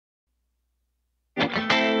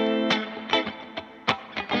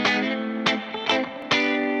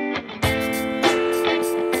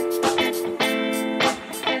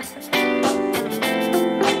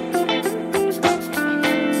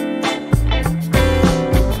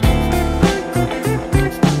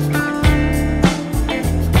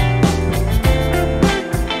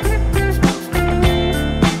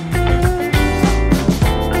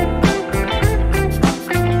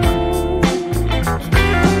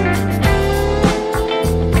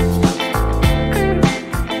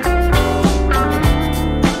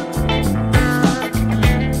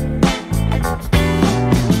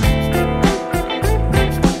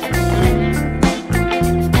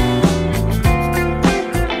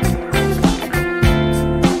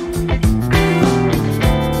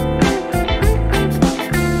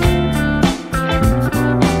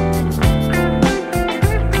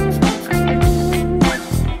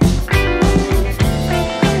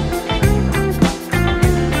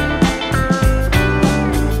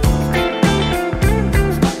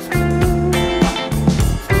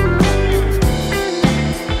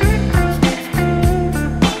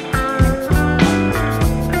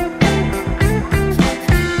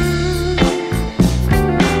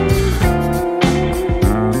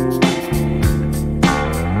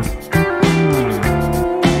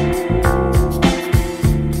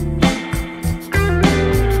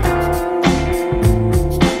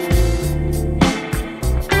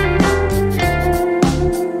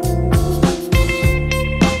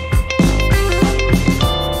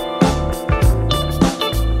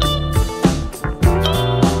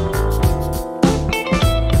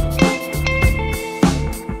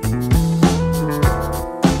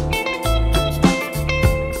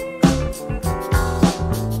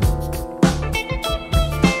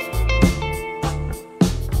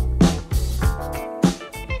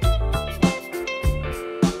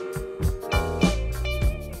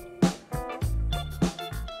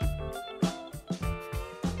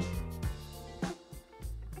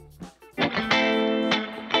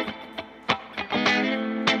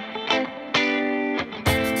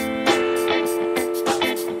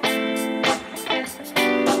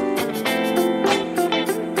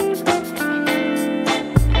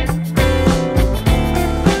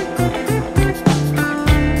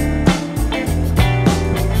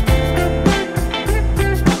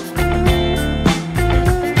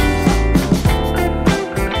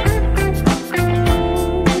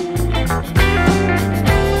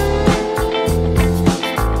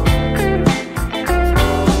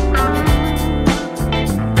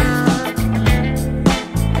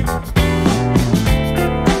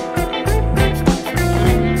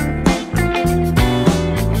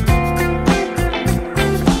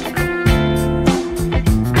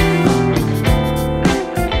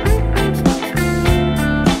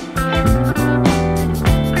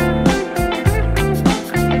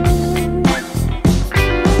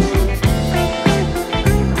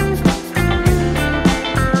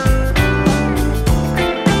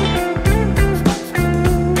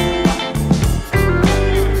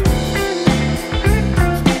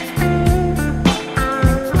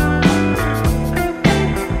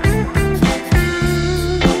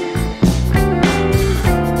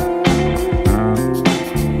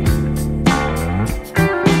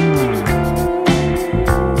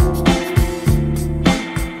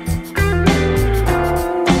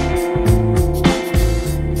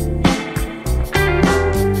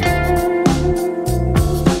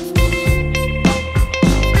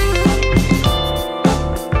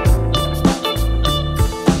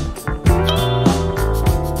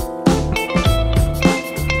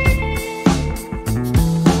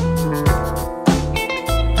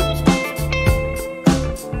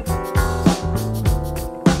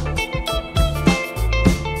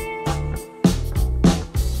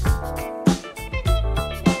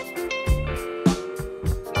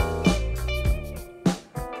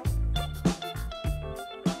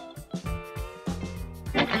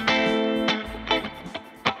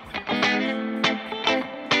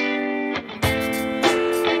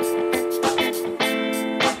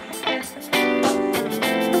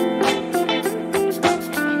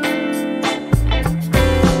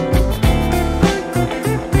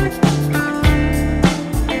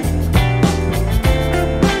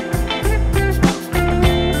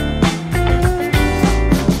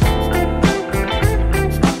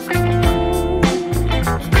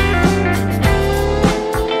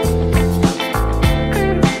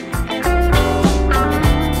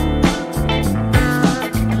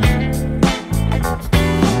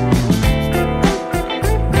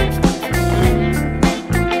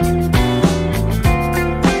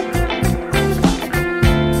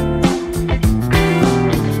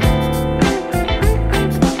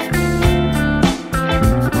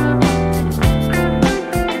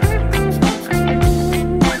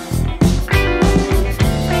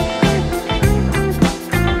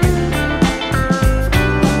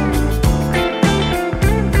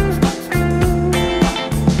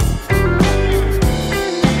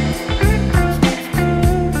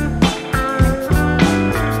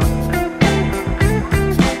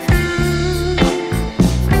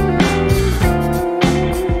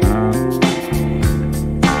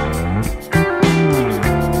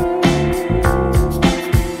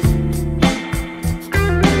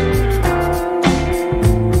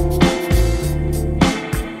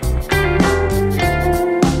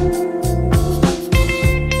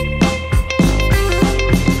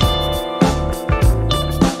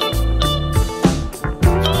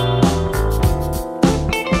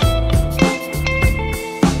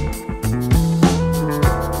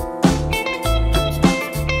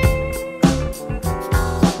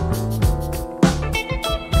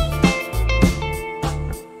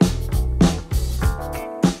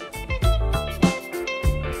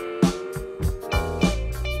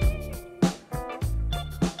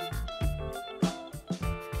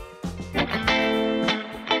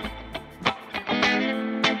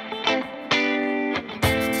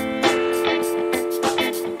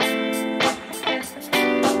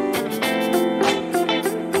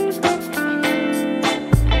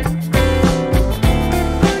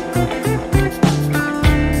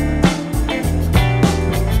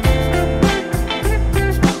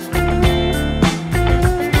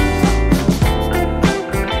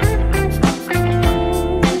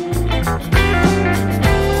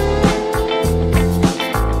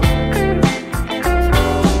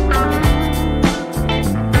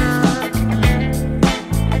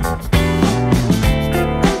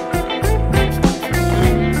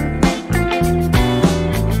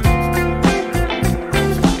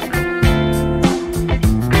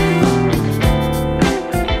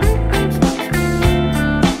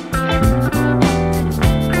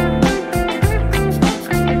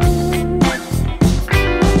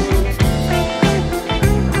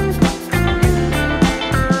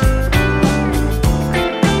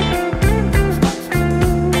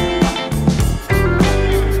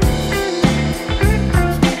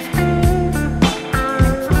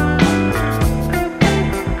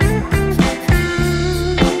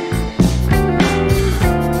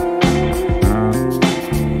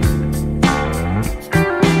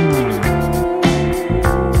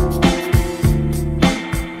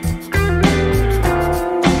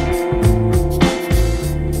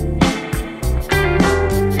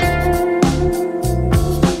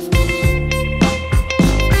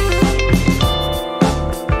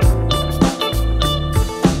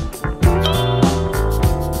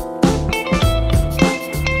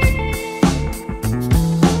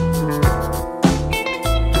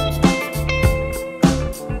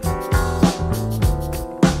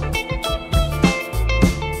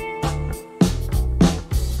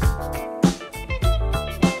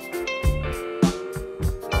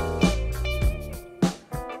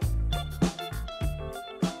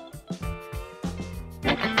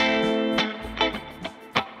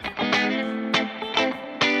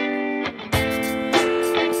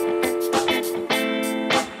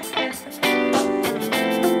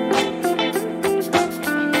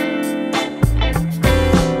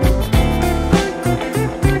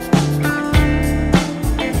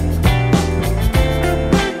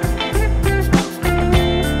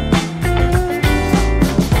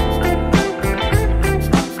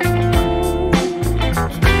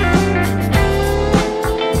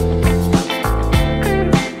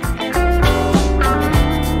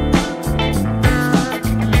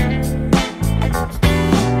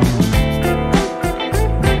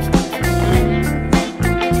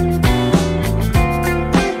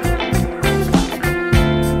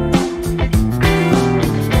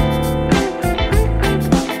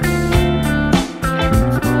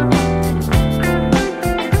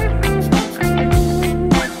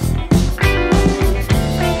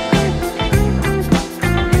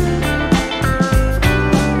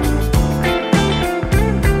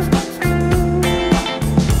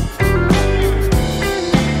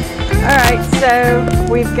so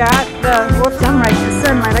we've got the, whoops, I'm right in the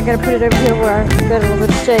sunlight. I gotta put it over here where I got a little bit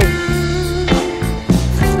of shade.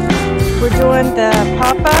 We're doing the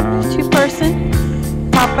pop-up 2-person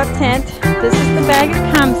pop-up tent. This is the bag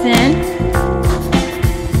it comes in.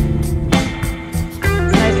 It's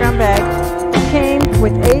a nice round bag. It came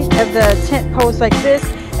with 8 of the tent poles like this,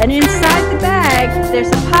 and inside the bag there's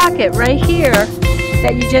a pocket right here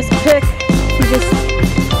that you just pick. You just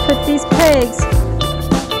put these pegs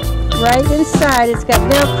right inside. It's got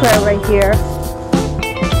Velcro right here.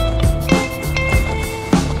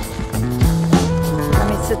 Let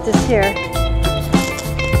me sit this here.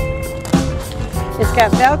 It's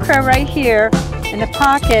got Velcro right here. In the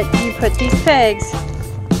pocket, you put these pegs.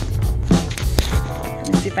 Let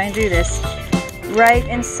me see if I can do this. Right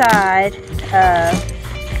inside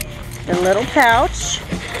the little pouch.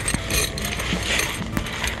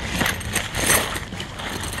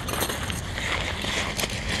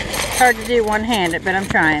 Hard to do one-handed, but I'm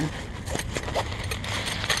trying.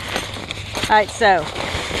 Alright, so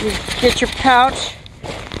you get your pouch,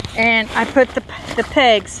 and I put the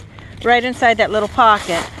pegs right inside that little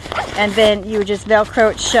pocket, and then you just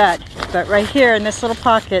Velcro it shut. But right here in this little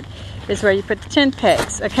pocket is where you put the tent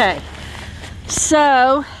pegs. Okay,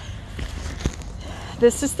 so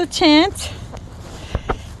this is the tent,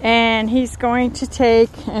 and he's going to take,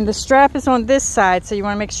 and the strap is on this side, so you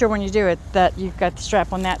want to make sure when you do it that you've got the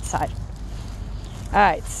strap on that side.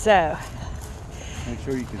 Alright, so make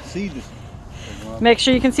sure you can see this. Make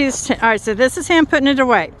sure you can see this. Alright, so this is him putting it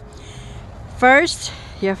away. First,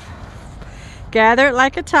 you gather it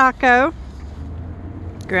like a taco.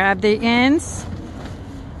 Grab the ends.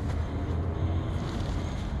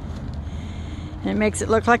 It makes it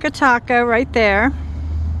look like a taco right there.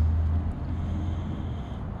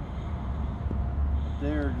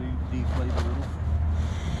 There, deflate a little.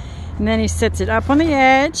 And then he sets it up on the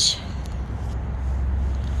edge.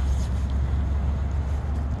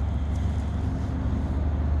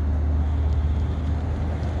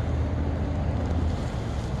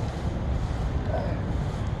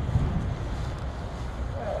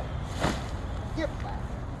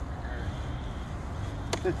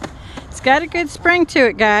 It's got a good spring to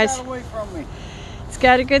it, guys. Get away from me. It's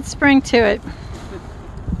got a good spring to it.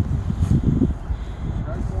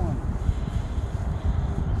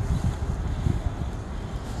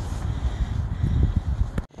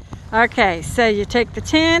 Okay, so you take the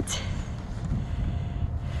tent.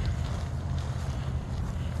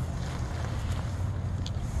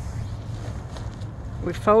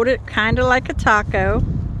 We fold it kind of like a taco.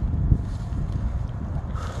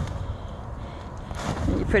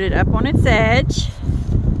 And you put it up on its edge.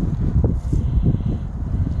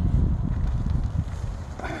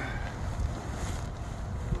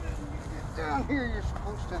 Down here you're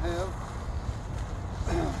supposed to have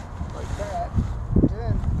like that.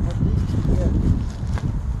 Then put these together.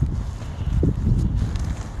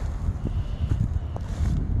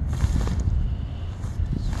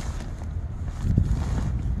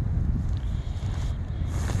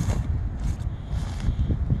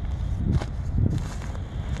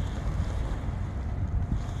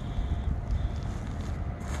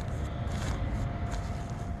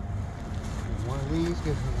 One of these goes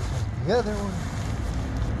with the other one.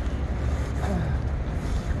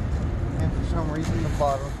 And for some reason the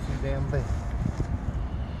bottom's too damn big.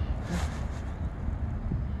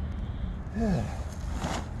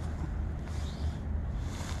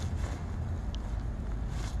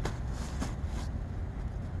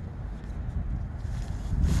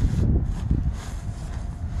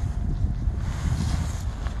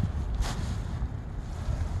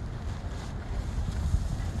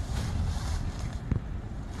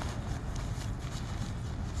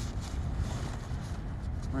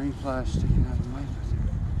 Rain flies sticking out of the way, but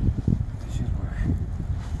it should work.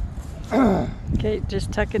 Okay,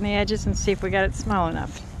 just tuck in the edges and see if we got it small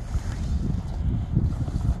enough.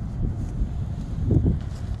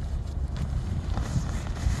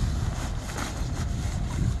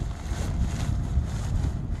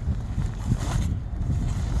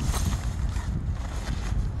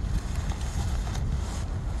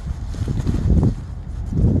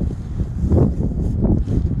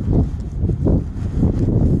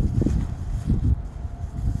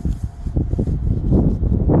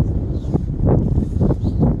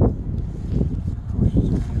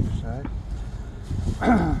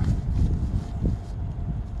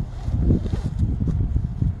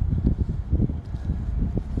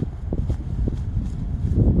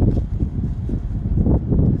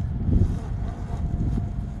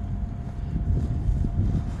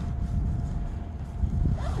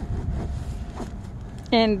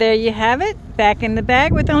 And there you have it, back in the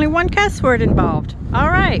bag with only one cuss word involved. All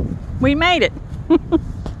right, we made it.